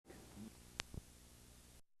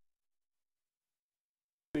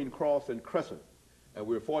Cross and Crescent. And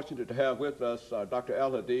we're fortunate to have with us Dr.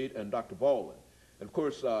 Al-Hadid and Dr. Baldwin. And of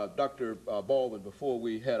course, Dr. Baldwin, before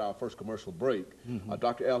we had our first commercial break,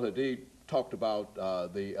 Dr. Al-Hadid talked about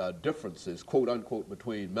the differences, quote unquote,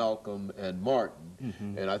 between Malcolm and Martin.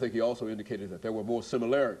 And I think he also indicated that there were more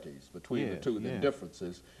similarities between the two than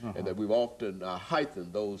differences, and that we've often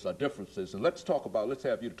heightened those differences. And let's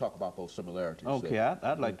have you to talk about those similarities. Okay,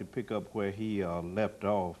 I'd like to pick up where he left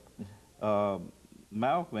off.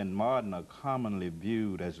 Malcolm and Martin are commonly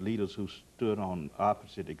viewed as leaders who stood on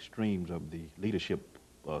opposite extremes of the leadership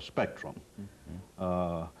spectrum.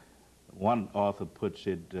 One author puts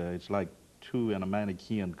it, it's like two in a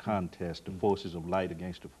Manichaean contest, the forces of light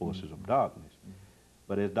against the forces of darkness.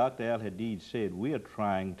 But as Dr. Al-Hadid said, we are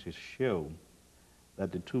trying to show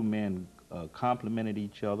that the two men complemented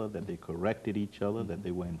each other, that they corrected each other, that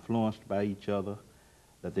they were influenced by each other,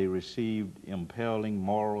 that they received impelling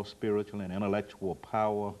moral, spiritual, and intellectual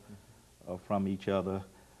power from each other.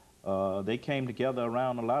 They came together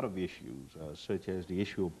around a lot of issues, such as the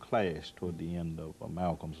issue of class toward the end of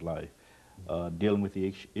Malcolm's life, dealing with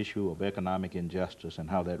the issue of economic injustice and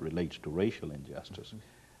how that relates to racial injustice.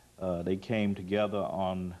 They came together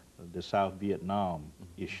on the South Vietnam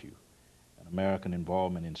issue, and American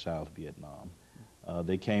involvement in South Vietnam.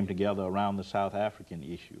 They came together around the South African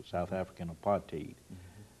issue, South African apartheid.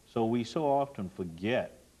 So we so often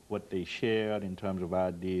forget what they shared in terms of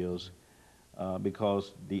ideals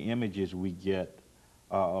because the images we get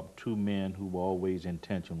are of two men who were always in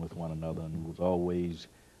tension with one another and who was always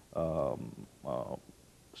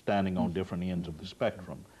standing on different ends of the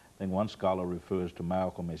spectrum. I think one scholar refers to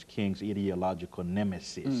Malcolm as King's ideological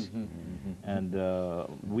nemesis. And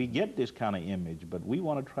we get this kind of image, but we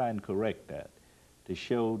want to try and correct that, to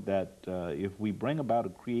show that if we bring about a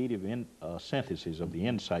creative synthesis of the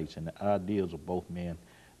insights and the ideals of both men,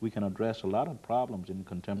 we can address a lot of problems in the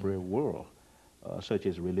contemporary world, such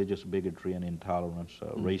as religious bigotry and intolerance,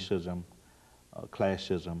 racism,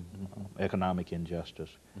 classism, economic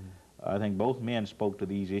injustice. I think both men spoke to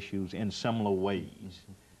these issues in similar ways.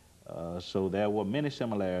 So there were many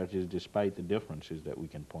similarities despite the differences that we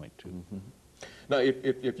can point to. Now,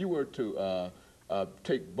 if you were to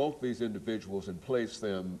take both these individuals and place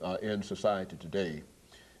them in society today,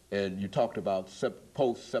 and you talked about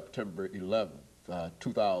post-September 11th,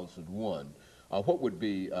 2001, what would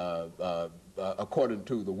be, according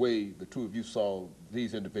to the way the two of you saw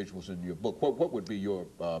these individuals in your book, what would be your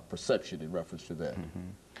perception in reference to that?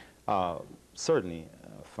 Certainly,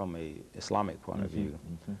 from an Islamic point of view,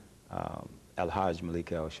 Al-Hajj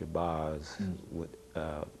Malik al-Shabazz would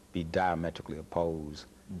be diametrically opposed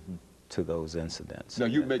to those incidents. Now,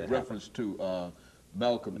 you make reference to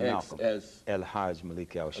Malcolm X as Al-Hajj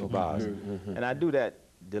Malik al-Shabazz. And I do that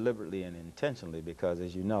deliberately and intentionally because,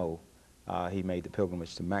 as you know, he made the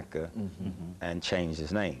pilgrimage to Mecca and changed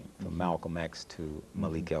his name from Malcolm X to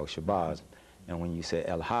Malik al-Shabazz. And when you say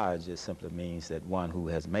Al-Hajj, it simply means that one who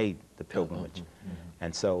has made the pilgrimage.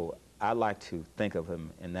 And so I like to think of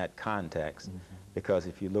him in that context because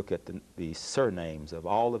if you look at the surnames of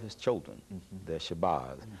all of his children, they're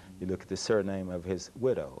Shabazz. You look at the surname of his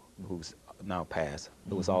widow, who's now passed,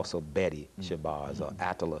 who was also Betty Shabazz or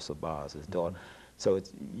Attila Shabazz, his daughter. So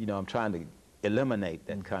it's, you know, I'm trying to eliminate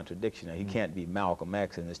that contradiction. He can't be Malcolm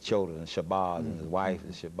X and his children and Shabazz and his wife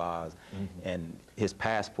is Shabazz and his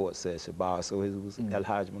passport says Shabazz, so it was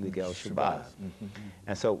Al-Hajj Malik al-Shabazz.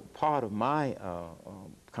 And so part of my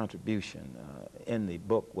contribution in the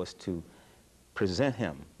book was to present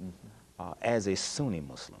him as a Sunni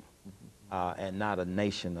Muslim and not a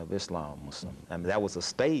Nation of Islam Muslim. I mean, that was a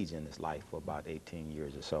stage in his life for about 18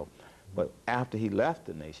 years or so. But after he left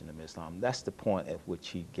the Nation of Islam, that's the point at which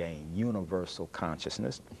he gained universal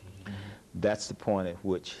consciousness. That's the point at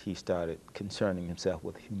which he started concerning himself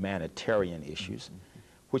with humanitarian issues,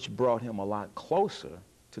 which brought him a lot closer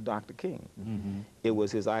to Dr. King. It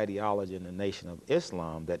was his ideology in the Nation of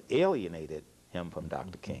Islam that alienated him from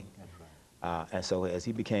Dr. King. And so as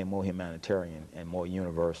he became more humanitarian and more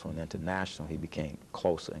universal and international, he became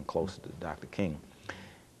closer and closer to Dr. King.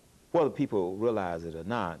 Whether people realize it or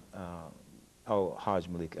not, Al-Hajj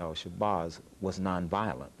Malik al-Shabazz was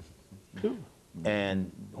nonviolent. And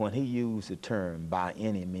when he used the term by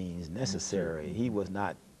any means necessary, he was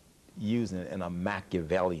not using it in a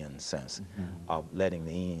Machiavellian sense of letting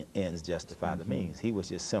the ends justify the means. He was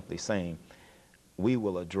just simply saying, we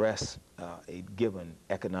will address a given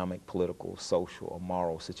economic, political, social, or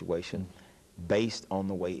moral situation based on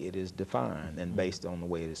the way it is defined and based on the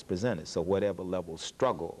way it is presented. So whatever level of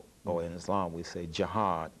struggle, or in Islam we say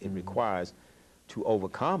jihad, it requires to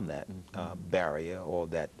overcome that barrier or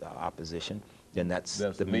that opposition, then that's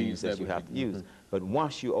the means that you have to use. But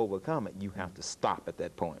once you overcome it, you have to stop at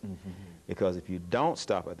that point. Because if you don't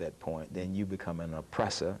stop at that point, then you become an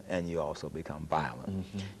oppressor and you also become violent,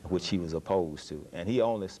 which he was opposed to. And he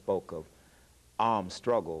only spoke of armed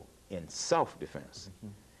struggle in self-defense.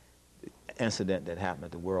 The incident that happened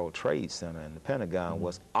at the World Trade Center and the Pentagon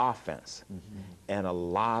was offense. And a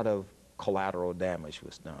lot of collateral damage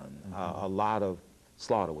was done. A lot of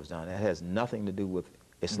slaughter was done. It has nothing to do with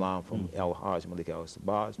Islam from Al-Hajj Malik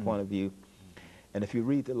al-Sabah's point of view. And if you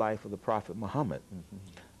read the life of the Prophet Muhammad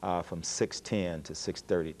from 610 to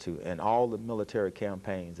 632 and all the military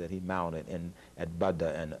campaigns that he mounted at Badr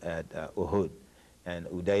and at Uhud and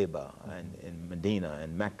Udaybah and in Medina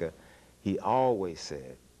and Mecca, he always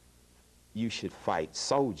said, you should fight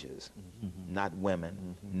soldiers, not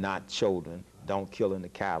women, not children. Don't kill in the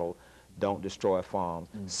cattle. Don't destroy farms.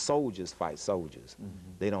 Soldiers fight soldiers.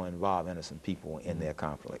 They don't involve innocent people in their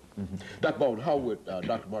conflict. Dr. Baldwin, how would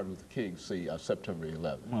Dr. Martin Luther King see September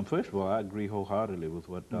 11th? Well, first of all, I agree wholeheartedly with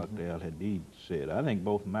what Dr. Al-Hadid said. I think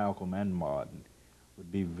both Malcolm and Martin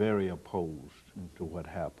would be very opposed to what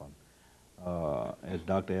happened. As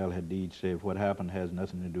Dr. Al-Hadid said, what happened has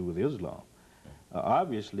nothing to do with Islam.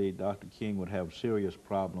 Obviously, Dr. King would have serious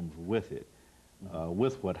problems with it,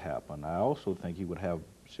 with what happened. I also think he would have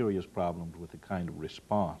serious problems with the kind of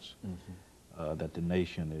response that the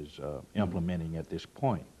nation is implementing at this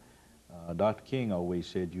point. Dr. King always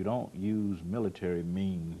said you don't use military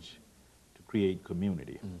means to create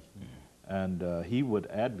community. And he would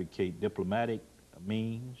advocate diplomatic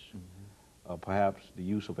means, perhaps the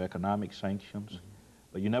use of economic sanctions,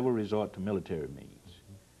 but you never resort to military means.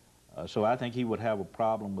 So I think he would have a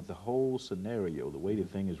problem with the whole scenario, the way the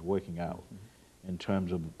thing is working out, in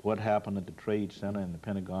terms of what happened at the Trade Center and the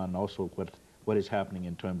Pentagon, and also what is happening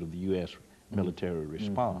in terms of the U.S. military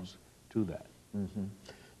response to that.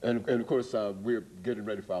 And of course, we're getting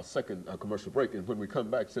ready for our second commercial break, and when we come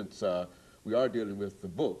back, since we are dealing with the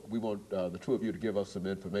book, we want the two of you to give us some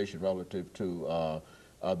information relative to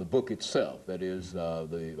the book itself, that is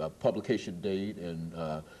the publication date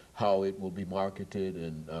and how it will be marketed,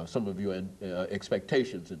 and some of your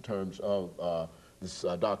expectations in terms of this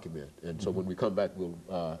document. And so when we come back, we'll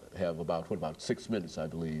have about 6 minutes, I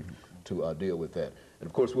believe, to deal with that. And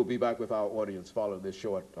of course, we'll be back with our audience following this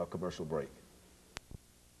short commercial break.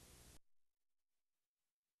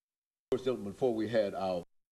 Of course, gentlemen, before we had our